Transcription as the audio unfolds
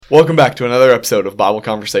Welcome back to another episode of Bible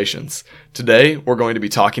Conversations. Today, we're going to be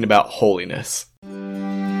talking about holiness.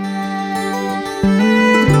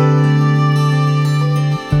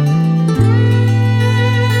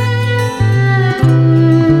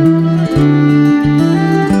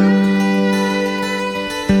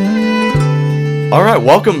 All right,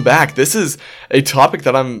 welcome back. This is a topic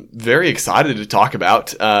that I'm very excited to talk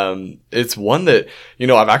about. It's one that,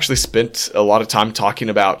 I've actually spent a lot of time talking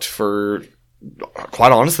about for,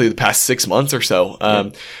 quite honestly, the past 6 months or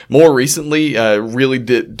so. More recently, really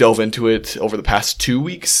dove into it over the past 2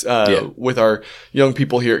 weeks with our young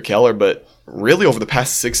people here at Keller. But really, over the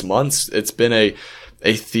past 6 months, it's been a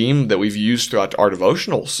theme that we've used throughout our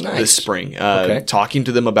devotionals this spring, talking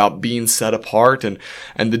to them about being set apart and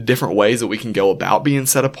the different ways that we can go about being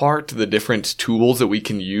set apart, the different tools that we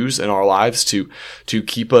can use in our lives to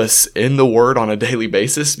keep us in the Word on a daily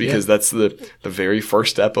basis, because that's the very first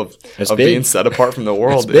step of being set apart from the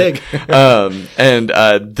world. That's big.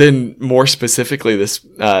 Then more specifically, this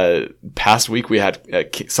past week we had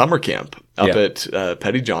summer camp up at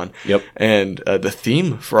Pettyjohn. Yep. And the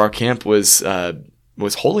theme for our camp was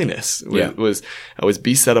holiness. Was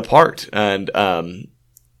be set apart. And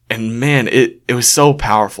man, it was so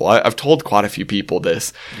powerful. I've told quite a few people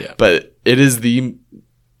this, but it is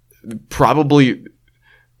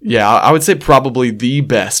I would say probably the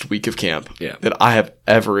best week of camp that I have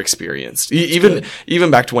ever experienced. Even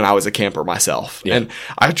back to when I was a camper myself. Yeah. And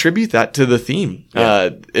I attribute that to the theme.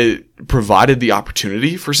 It provided the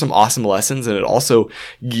opportunity for some awesome lessons, and it also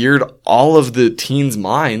geared all of the teens'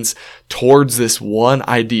 minds towards this one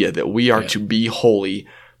idea that we are to be holy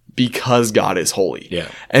because God is holy. Yeah.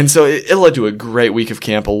 And so it led to a great week of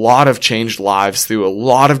camp, a lot of changed lives through a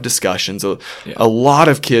lot of discussions, a lot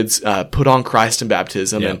of kids put on Christ in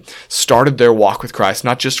baptism and started their walk with Christ,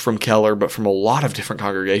 not just from Keller, but from a lot of different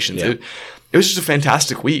congregations. Yeah. It was just a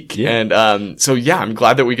fantastic week. Yeah. And I'm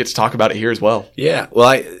glad that we get to talk about it here as well. Yeah.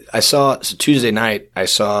 Well, I saw Tuesday night,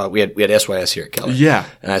 we had SYS here at Keller. Yeah.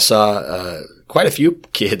 And I saw quite a few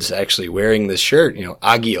kids actually wearing this shirt,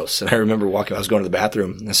 Agios. And I remember I was going to the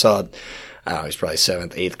bathroom and I saw, he's probably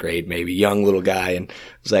 7th, 8th grade, maybe, young little guy. And I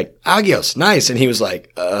was like, Agios, nice. And he was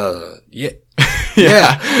like, yeah.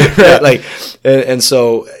 Right? And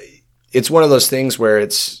so it's one of those things where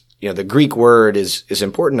it's, the Greek word is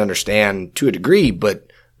important to understand to a degree,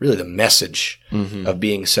 but really the message of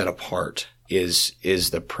being set apart is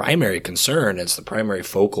the primary concern. It's the primary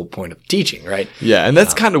focal point of teaching, right? Yeah, and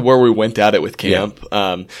that's kind of where we went at it with camp,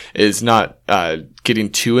 is not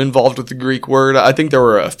getting too involved with the Greek word. I think there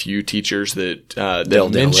were a few teachers that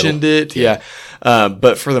mentioned it. Yeah.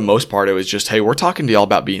 But for the most part, it was just, hey, we're talking to y'all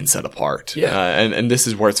about being set apart. Yeah. And this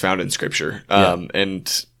is where it's found in Scripture.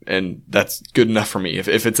 And that's good enough for me.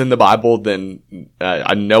 If it's in the Bible, then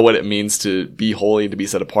I know what it means to be holy, to be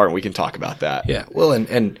set apart, and we can talk about that. Yeah. Well,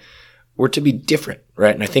 and we're to be different,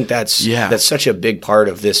 right? And I think that's such a big part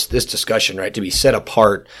of this discussion, right? To be set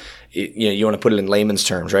apart, you want to put it in layman's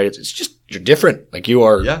terms, right? It's just, you're different. Like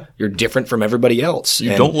you're different from everybody else.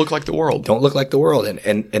 You don't look like the world. Don't look like the world.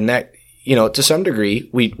 And that, to some degree,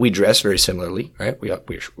 we dress very similarly, right? We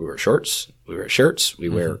wear shorts, we wear shirts, we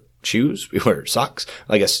wear shoes, we wear socks.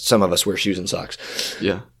 I guess some of us wear shoes and socks.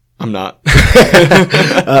 Yeah. I'm not.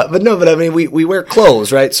 But I mean, we wear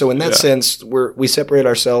clothes, right? So in that sense, we separate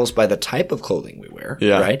ourselves by the type of clothing we wear,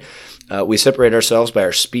 right? We separate ourselves by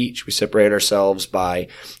our speech. We separate ourselves by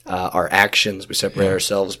our actions. We separate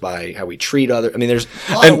ourselves by how we treat others. I mean, there's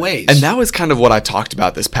a lot of ways. And that was kind of what I talked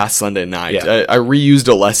about this past Sunday night. Yeah. I reused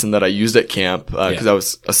a lesson that I used at camp because I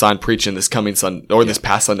was assigned preaching this coming this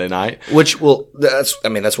past Sunday night.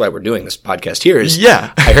 That's why we're doing this podcast here.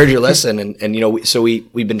 I heard your lesson, and so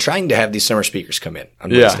we've been trying to have these summer speakers come in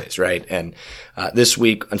on Wednesdays, right? And this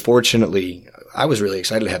week, unfortunately, I was really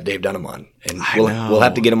excited to have Dave Dunham on, and we'll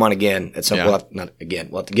have to get him on again at some. We'll have to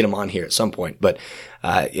get him on here at some point. But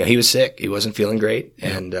he was sick; he wasn't feeling great,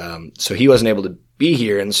 and so he wasn't able to be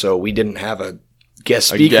here, and so we didn't have a guest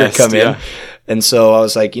speaker come in. And so I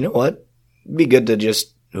was like, you know what? It'd be good to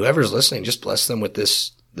just whoever's listening, just bless them with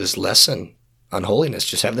this lesson on holiness.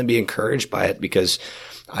 Just have them be encouraged by it, because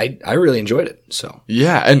I really enjoyed it. So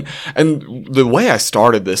yeah, and the way I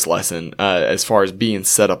started this lesson, as far as being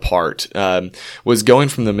set apart, was going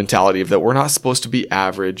from the mentality of that we're not supposed to be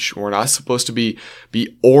average, we're not supposed to be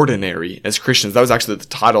ordinary as Christians. That was actually the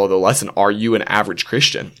title of the lesson. Are you an average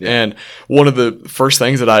Christian? Yeah. And one of the first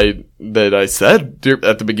things that I said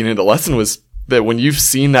at the beginning of the lesson was that when you've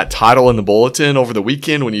seen that title in the bulletin over the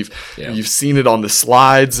weekend, when you've seen it on the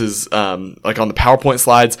slides, like on the PowerPoint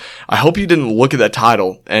slides, I hope you didn't look at that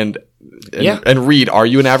title and and read, "Are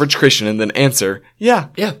you an average Christian?" and then answer, "Yeah,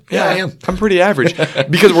 I am. I'm pretty average,"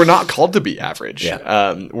 because we're not called to be average.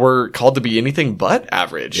 Yeah. We're called to be anything but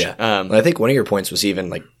average. Yeah. Well, I think one of your points was even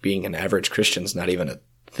like being an average Christian is not even a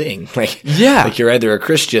thing. Like, like you're either a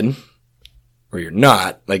Christian or you're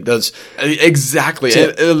not. Like those. Exactly.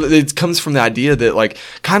 It comes from the idea that like,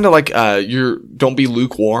 kind of like, don't be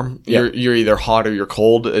lukewarm. Yeah. You're either hot or you're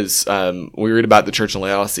cold, as, we read about the church in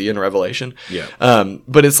Laodicea in Revelation. Yeah.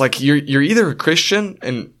 But it's like, you're either a Christian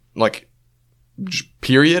and like,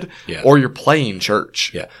 period, yeah. or you're playing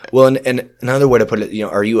church. Yeah. Well, and another way to put it,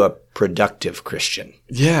 are you a productive Christian?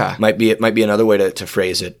 Yeah. Might be another way to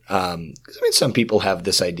phrase it. 'Cause I mean, some people have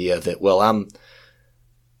this idea that, well,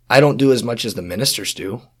 I don't do as much as the ministers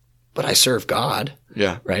do, but I serve God.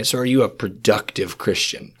 Yeah. Right. So are you a productive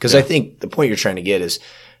Christian? Because I think the point you're trying to get is,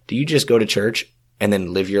 do you just go to church and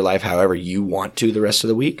then live your life however you want to the rest of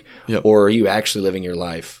the week? Yep. Or are you actually living your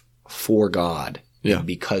life for God? Yeah.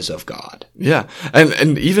 Because of God. Yeah.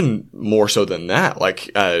 And even more so than that,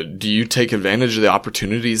 like, do you take advantage of the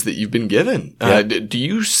opportunities that you've been given? Yeah. Do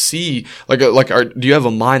you see, do you have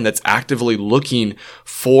a mind that's actively looking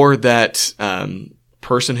for that,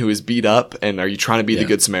 person who is beat up, and are you trying to be the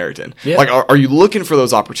Good Samaritan? Yeah. Like, are you looking for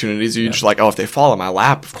those opportunities? Are you just like, oh, if they fall in my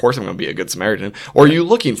lap, of course I'm going to be a Good Samaritan? Or are you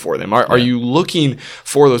looking for them? Are you looking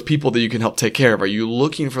for those people that you can help take care of? Are you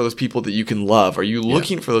looking for those people that you can love? Are you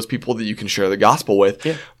looking for those people that you can share the gospel with?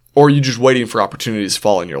 Yeah. Or are you just waiting for opportunities to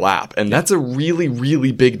fall in your lap? And that's a really,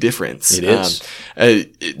 really big difference. It is.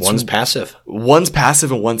 One's passive. One's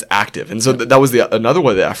passive and one's active. And so that was another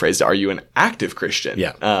way that I phrased it. Are you an active Christian?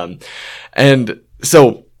 Yeah. And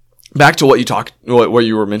so back to what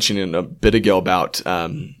you were mentioning a bit ago about,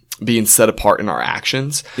 being set apart in our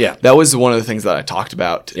actions. Yeah. That was one of the things that I talked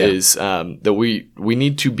about is, that we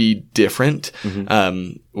need to be different.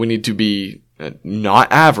 Mm-hmm. We need to be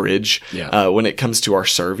not average, Yeah. When it comes to our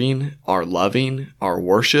serving, our loving, our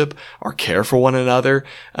worship, our care for one another,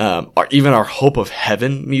 even our hope of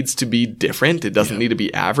heaven needs to be different. It doesn't need to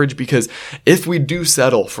be average, because if we do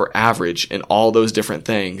settle for average in all those different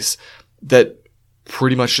things, that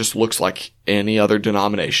pretty much just looks like any other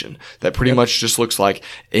denomination. That pretty much just looks like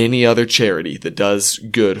any other charity that does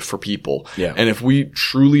good for people. Yeah. And if we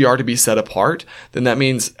truly are to be set apart, then that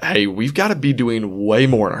means, hey, we've got to be doing way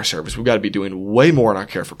more in our service. We've got to be doing way more in our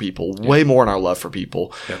care for people, way more in our love for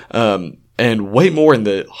people. And way more in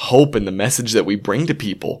the hope and the message that we bring to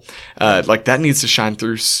people. Like that needs to shine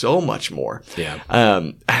through so much more. Yeah.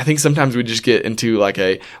 I think sometimes we just get into like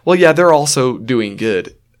they're also doing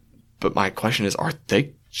good. But my question is, are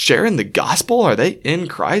they sharing the gospel? Are they in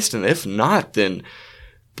Christ? And if not, then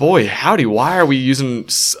boy, howdy, why are we using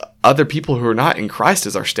other people who are not in Christ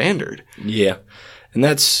as our standard? Yeah. And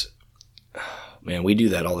that's, man, we do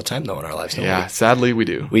that all the time though in our lives. Don't we? Sadly we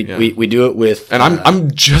do. We do it with, and I'm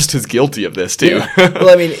just as guilty of this too. Yeah. Well,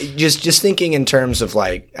 I mean, just thinking in terms of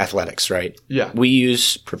like athletics, right? Yeah. We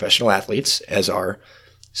use professional athletes as our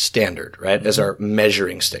standard, right? As our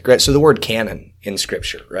measuring stick, right? So the word canon in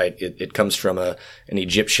scripture, right? It comes from an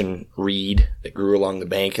Egyptian reed that grew along the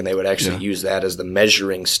bank, and they would actually use that as the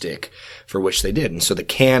measuring stick for which they did. And so the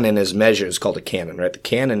canon is called a canon, right? The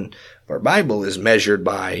canon of our Bible is measured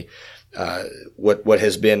by what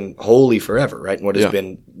has been holy forever, right? And what has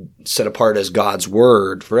been set apart as God's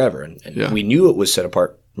word forever. And we knew it was set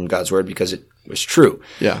apart from God's word because it was true.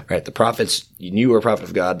 Yeah. Right. The prophets, you knew were a prophet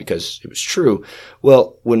of God because it was true.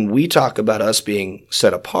 Well, when we talk about us being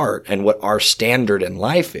set apart and what our standard in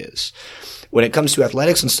life is, when it comes to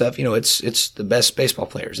athletics and stuff, it's the best baseball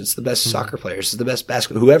players. It's the best soccer players. It's the best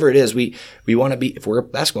basketball, whoever it is. We want to be, if we're a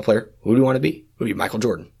basketball player, who do we want to be? We want to be Michael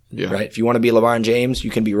Jordan. Yeah. Right. If you want to be LeBron James,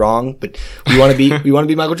 you can be wrong, but we want to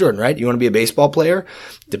be Michael Jordan, right? You want to be a baseball player,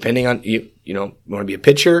 depending on you want to be a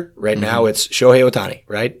pitcher. Right now it's Shohei Ohtani,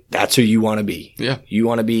 right? That's who you want to be. Yeah. You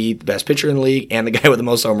want to be the best pitcher in the league and the guy with the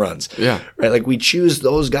most home runs. Yeah. Right. Like we choose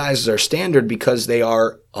those guys as our standard because they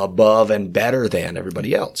are above and better than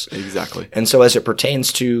everybody else. Exactly. And so as it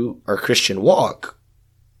pertains to our Christian walk,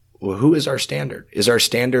 well, who is our standard? Is our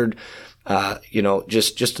standard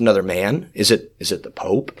just another man? Is it the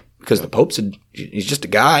Pope? Because the Pope's he's just a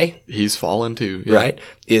guy. He's fallen too. Yeah. Right?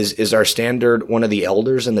 Is our standard one of the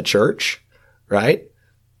elders in the church? Right?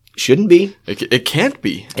 Shouldn't be. It can't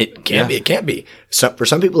be. It can't be. It can't be. For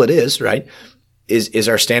some people it is, right? Is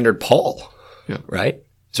our standard Paul? Yeah. Right?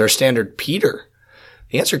 Is our standard Peter?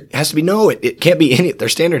 The answer has to be no. It can't be any. Their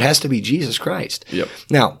standard has to be Jesus Christ. Yep.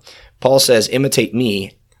 Now, Paul says, imitate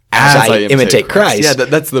me as I imitate Christ. Yeah,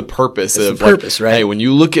 that's the purpose right? Hey, when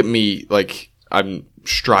you look at me, like I'm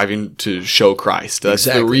striving to show Christ. That's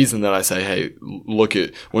the reason that I say, hey, look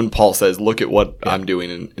at when Paul says, look at what I'm doing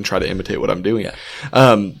and try to imitate what I'm doing. Yeah.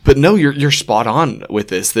 But no, you're spot on with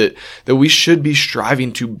this, that we should be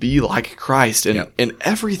striving to be like Christ in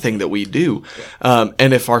everything that we do. Yeah.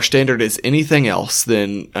 And if our standard is anything else,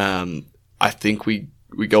 then, I think we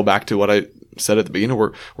go back to what I said at the beginning.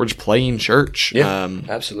 We're just playing church. Yeah,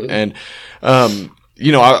 absolutely. And,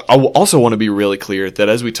 I also want to be really clear that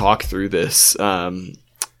as we talk through this,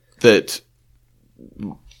 that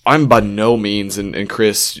I'm by no means, and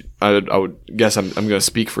Chris, I would guess I'm going to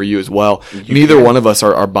speak for you as well. Neither one of us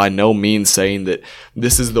are by no means saying that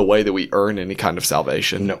this is the way that we earn any kind of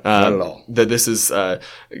salvation. No, not at all. That this is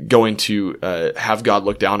going to have God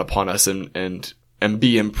look down upon us and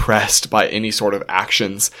be impressed by any sort of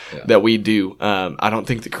actions that we do. I don't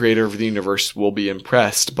think the creator of the universe will be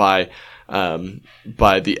impressed by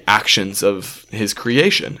the actions of his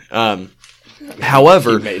creation.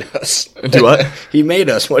 However, he made us. Do what? He made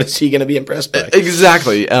us. What is he going to be impressed by?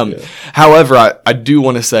 Exactly. However, I do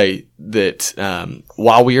want to say that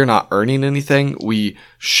while we are not earning anything, we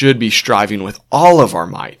should be striving with all of our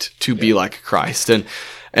might to be like Christ.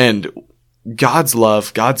 And God's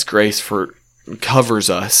love, God's grace covers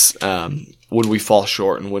us when we fall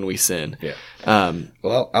short and when we sin. Yeah.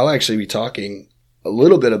 Well, I'll actually be talking a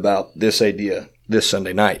little bit about this idea this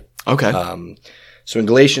Sunday night. Okay. So in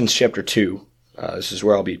Galatians chapter 2, this is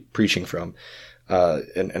where I'll be preaching from.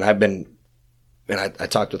 And I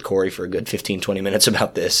talked with Corey for a good 15, 20 minutes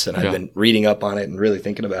about this, and I've been reading up on it and really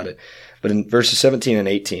thinking about it. But in verses 17 and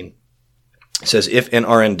 18, it says, if in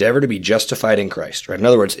our endeavor to be justified in Christ, right? In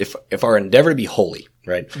other words, if our endeavor to be holy,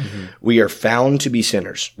 right? Mm-hmm. We are found to be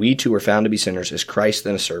sinners. We too are found to be sinners. Is Christ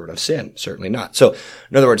then a servant of sin? Certainly not. So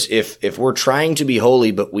in other words, if we're trying to be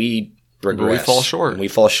holy, but we regress, we fall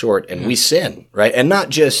short and we sin, right? And not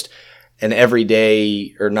just an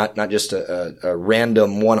everyday or not just a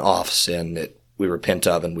random one-off sin that we repent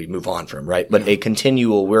of and we move on from, right? But a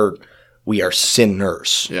continual, we are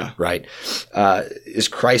sinners, right? Is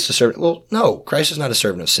Christ a servant? Well, no, Christ is not a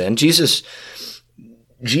servant of sin. Jesus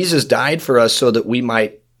died for us so that we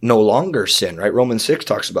might no longer sin, right? Romans 6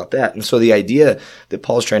 talks about that. And so the idea that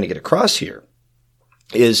Paul's trying to get across here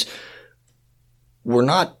is we're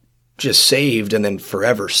not just saved and then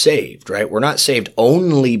forever saved, right? We're not saved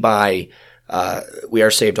only by, we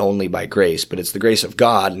are saved only by grace, but it's the grace of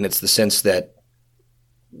God, and it's the sense that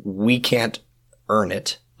we can't earn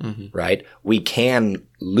it, right? We can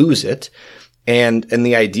lose it. And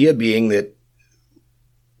the idea being that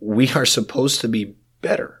we are supposed to be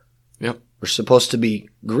better. Yep. We're supposed to be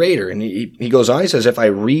greater. And he goes on, he says, if I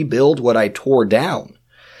rebuild what I tore down,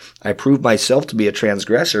 I prove myself to be a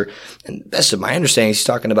transgressor. And best of my understanding, he's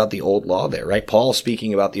talking about the old law there, right? Paul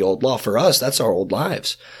speaking about the old law. For us, that's our old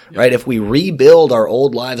lives, right? If we rebuild our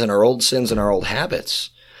old lives and our old sins and our old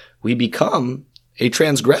habits, we become a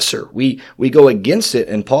transgressor. We go against it.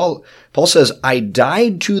 And Paul says, I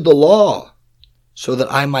died to the law so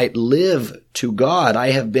that I might live to God.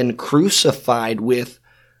 I have been crucified with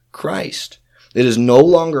Christ. It is no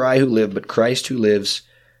longer I who live, but Christ who lives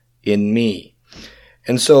in me.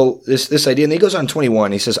 And so this idea, and he goes on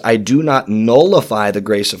 21, he says, I do not nullify the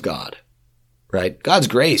grace of God, right? God's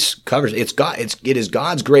grace covers, it is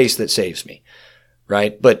God's grace that saves me,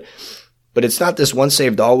 right? But it's not this once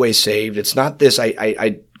saved, always saved. It's not this,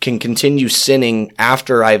 I can continue sinning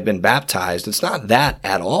after I've been baptized. It's not that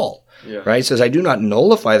at all, right? It says, I do not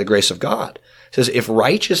nullify the grace of God. It says, if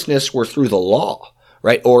righteousness were through the law,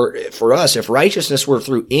 right? Or for us, if righteousness were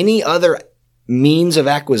through any other means of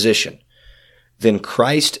acquisition, then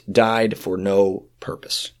Christ died for no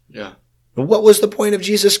purpose. Yeah. What was the point of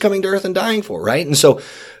Jesus coming to earth and dying for, right? And so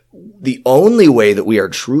the only way that we are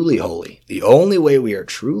truly holy, the only way we are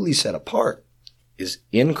truly set apart is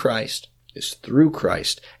in Christ, is through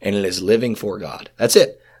Christ, and it is living for God. That's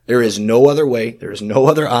it. There is no other way. There is no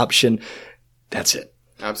other option. That's it.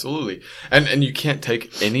 Absolutely. And you can't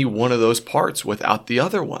take any one of those parts without the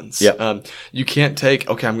other ones. Yep. You can't take,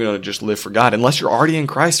 okay, I'm going to just live for God unless you're already in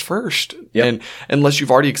Christ first. Yep. And unless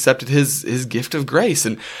you've already accepted his gift of grace.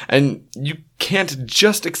 And you can't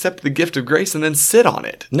just accept the gift of grace and then sit on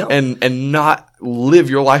it. No. And not live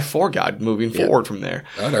your life for God moving forward from there.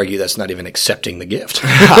 I would argue that's not even accepting the gift.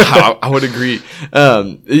 I would agree.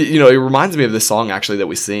 It reminds me of this song actually that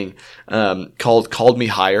we sing, called Called Me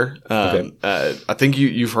Higher. I think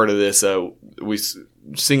you've heard of this. We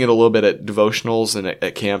sing it a little bit at devotionals and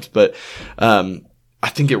at camps, but, I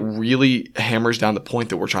think it really hammers down the point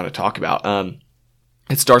that we're trying to talk about.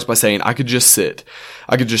 It starts by saying, I could just sit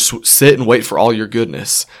and wait for all your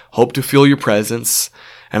goodness, hope to feel your presence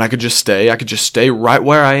And I could just stay right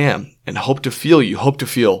where I am and hope to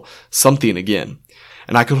feel something again.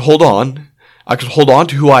 And I could hold on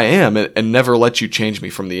to who I am and never let you change me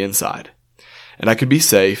from the inside. And I could be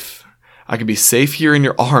safe here in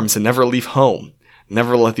your arms and never leave home,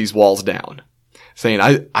 never let these walls down. Saying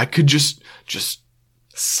I could just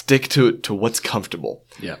stick to what's comfortable.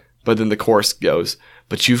 Yeah. But then the chorus goes,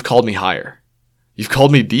 but you've called me higher. You've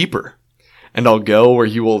called me deeper, and I'll go where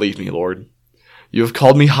you will lead me, Lord. You have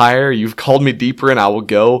called me higher, you've called me deeper, and I will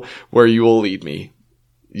go where you will lead me.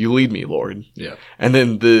 You lead me, Lord. Yeah. And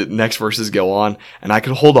then the next verses go on, and I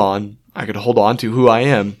could hold on to who I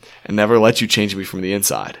am and never let you change me from the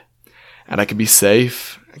inside. And I could be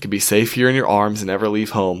safe here in your arms and never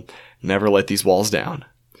leave home, never let these walls down.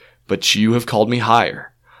 But you have called me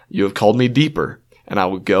higher, you have called me deeper, and I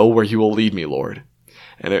will go where you will lead me, Lord.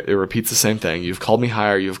 And it repeats the same thing. You've called me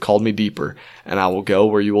higher, you have called me deeper, and I will go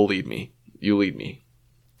where you will lead me. You lead me.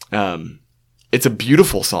 It's a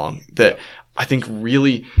beautiful song that I think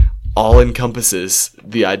really all encompasses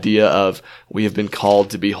the idea of we have been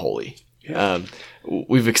called to be holy. Yeah.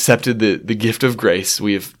 We've accepted the gift of grace.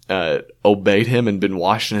 We have obeyed him and been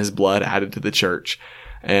washed in his blood, added to the church.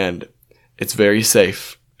 And it's very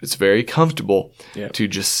safe. It's very comfortable to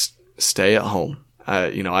just stay at home.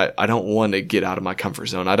 I don't want to get out of my comfort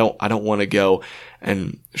zone. I don't want to go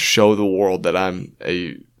and show the world that I'm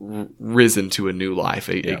risen to a new life,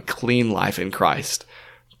 a clean life in Christ.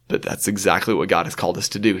 But that's exactly what God has called us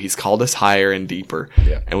to do. He's called us higher and deeper,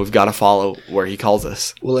 and we've got to follow where he calls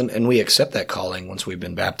us. Well, and we accept that calling once we've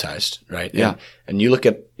been baptized, right? Yeah. And you look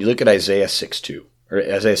at Isaiah 6:2 or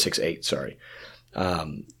Isaiah 6:8. Sorry.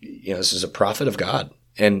 This is a prophet of God,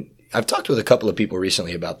 and I've talked with a couple of people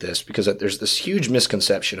recently about this because there's this huge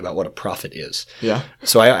misconception about what a prophet is. Yeah.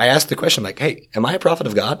 So I asked the question, like, hey, am I a prophet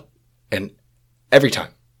of God? And every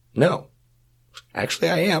time, no. Actually,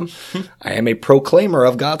 I am. I am a proclaimer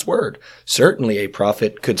of God's word. Certainly a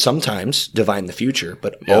prophet could sometimes divine the future,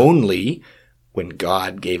 but only when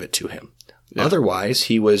God gave it to him. Yeah. Otherwise,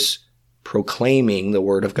 he was proclaiming the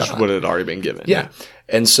word of God. Just what had already been given. Yeah.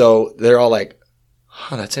 And so they're all like,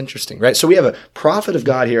 that's interesting, right? So we have a prophet of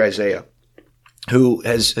God here, Isaiah, who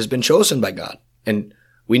has been chosen by God. And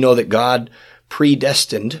we know that God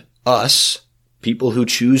predestined us, people who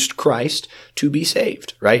choose Christ, to be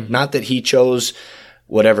saved, right? Mm-hmm. Not that he chose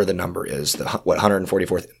whatever the number is,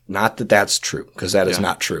 144th. Not that that's true, because that is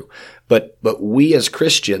not true. But we as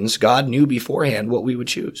Christians, God knew beforehand what we would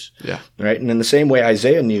choose. Yeah. Right? And in the same way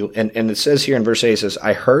Isaiah knew, and it says here in verse 8, it says,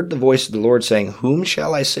 I heard the voice of the Lord saying, whom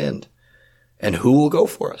shall I send? And who will go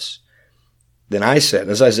for us? Then I said,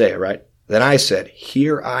 this is Isaiah, right? Then I said,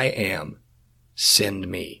 here I am, send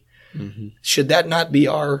me. Mm-hmm. Should that not be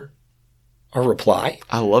our reply?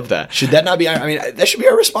 I love that. Should that not be, that should be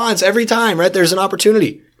our response every time, right? There's an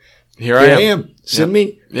opportunity. Here I am. Send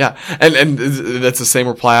me. Yeah. And that's the same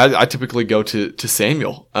reply. I typically go to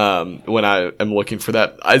Samuel, when I am looking for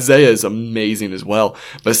that. Isaiah is amazing as well,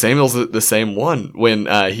 but Samuel's the same one when,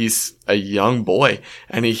 he's a young boy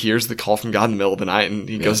and he hears the call from God in the middle of the night and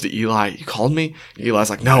he goes to Eli, you called me? Eli's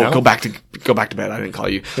like, no, go back to bed. I didn't call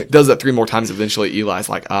you. Does that 3 more times. Eventually Eli's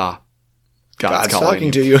like, God's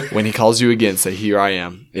calling to you. When he calls you again, say, here I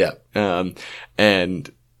am. Yeah.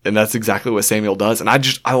 And that's exactly what Samuel does. And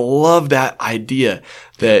I love that idea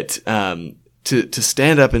that, to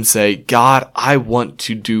stand up and say, God, I want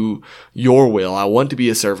to do your will. I want to be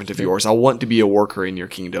a servant of yours. I want to be a worker in your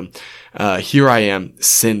kingdom. Here I am,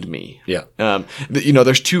 send me. Yeah.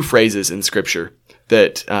 There's 2 phrases in scripture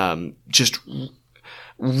that, just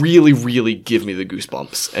really, really give me the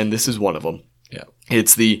goosebumps. And this is one of them. Yeah.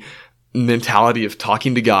 It's the mentality of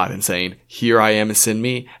talking to God and saying, here I am and send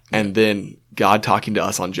me. And then God talking to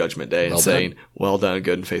us on Judgment Day and saying, well done,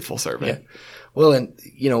 good and faithful servant. Yeah. Well, and,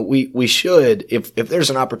 we should, if there's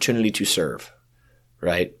an opportunity to serve,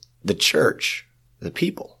 right, the church, the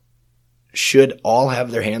people, should all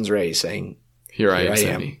have their hands raised saying, here I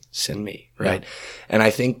am, send me, right? Yeah. And I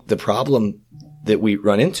think the problem that we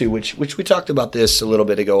run into, which we talked about this a little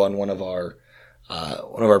bit ago on one of our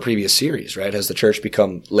previous series, right? Has the church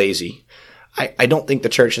become lazy? I don't think the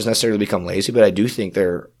church has necessarily become lazy, but I do think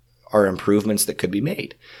there are improvements that could be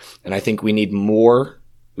made. And I think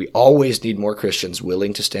we always need more Christians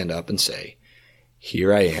willing to stand up and say,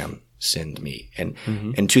 here I am, send me.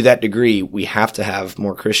 And to that degree, we have to have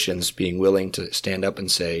more Christians being willing to stand up and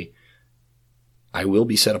say, I will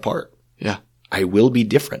be set apart. Yeah. I will be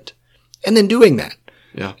different. And then doing that.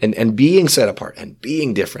 Yeah. And being set apart and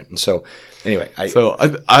being different. And so anyway,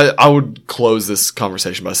 I would close this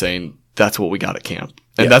conversation by saying that's what we got at camp.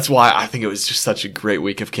 And that's why I think it was just such a great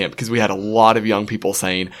week of camp, because we had a lot of young people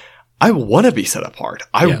saying, I want to be set apart.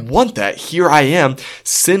 I want that. Here I am.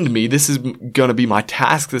 Send me. This is going to be my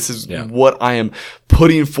task. This is what I am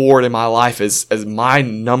putting forward in my life as my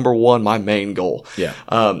number one, my main goal. Yeah.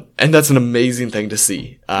 And that's an amazing thing to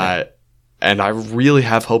see. And I really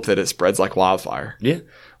have hope that it spreads like wildfire. Yeah.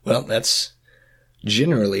 Well, that's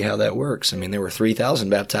generally how that works. I mean, there were 3,000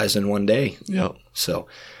 baptized in one day. Yeah. So,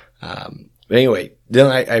 but anyway, Dylan,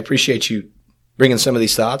 I appreciate you bringing some of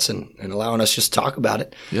these thoughts and allowing us just to talk about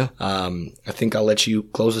it. Yeah. I think I'll let you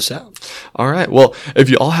close us out. All right. Well, if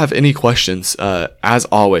you all have any questions, as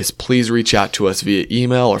always, please reach out to us via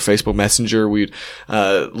email or Facebook Messenger. We'd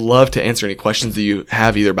love to answer any questions that you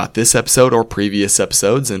have either about this episode or previous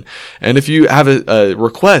episodes. And if you have a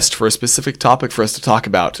request for a specific topic for us to talk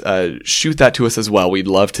about, shoot that to us as well. We'd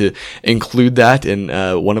love to include that in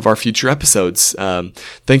one of our future episodes.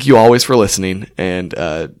 Thank you always for listening, and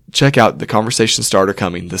check out the Conversation Starter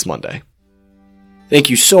coming this Monday. Thank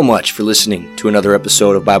you so much for listening to another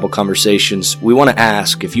episode of Bible Conversations. We want to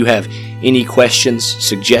ask if you have any questions,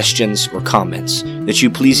 suggestions, or comments that you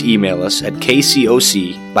please email us at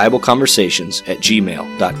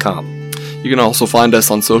kcocbibleconversations@gmail.com. You can also find us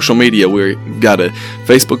on social media. We've got a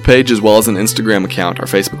Facebook page as well as an Instagram account. Our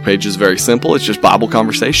Facebook page is very simple. It's just Bible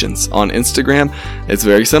Conversations. On Instagram, it's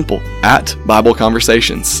very simple, at Bible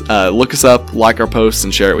Conversations. Look us up, like our posts,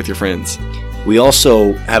 and share it with your friends. We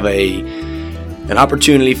also have an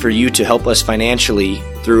opportunity for you to help us financially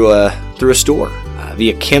through a store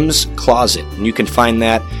via Kim's Closet. And you can find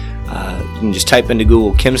that. You can just type into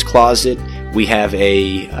Google Kim's Closet. We have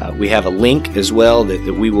a link as well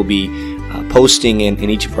that we will be posting in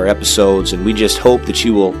each of our episodes, and we just hope that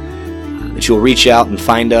you will reach out and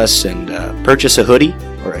find us and purchase a hoodie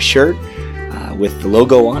or a shirt with the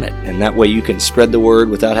logo on it, and that way you can spread the word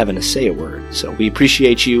without having to say a word. So we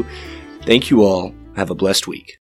appreciate you. Thank you all. Have a blessed week.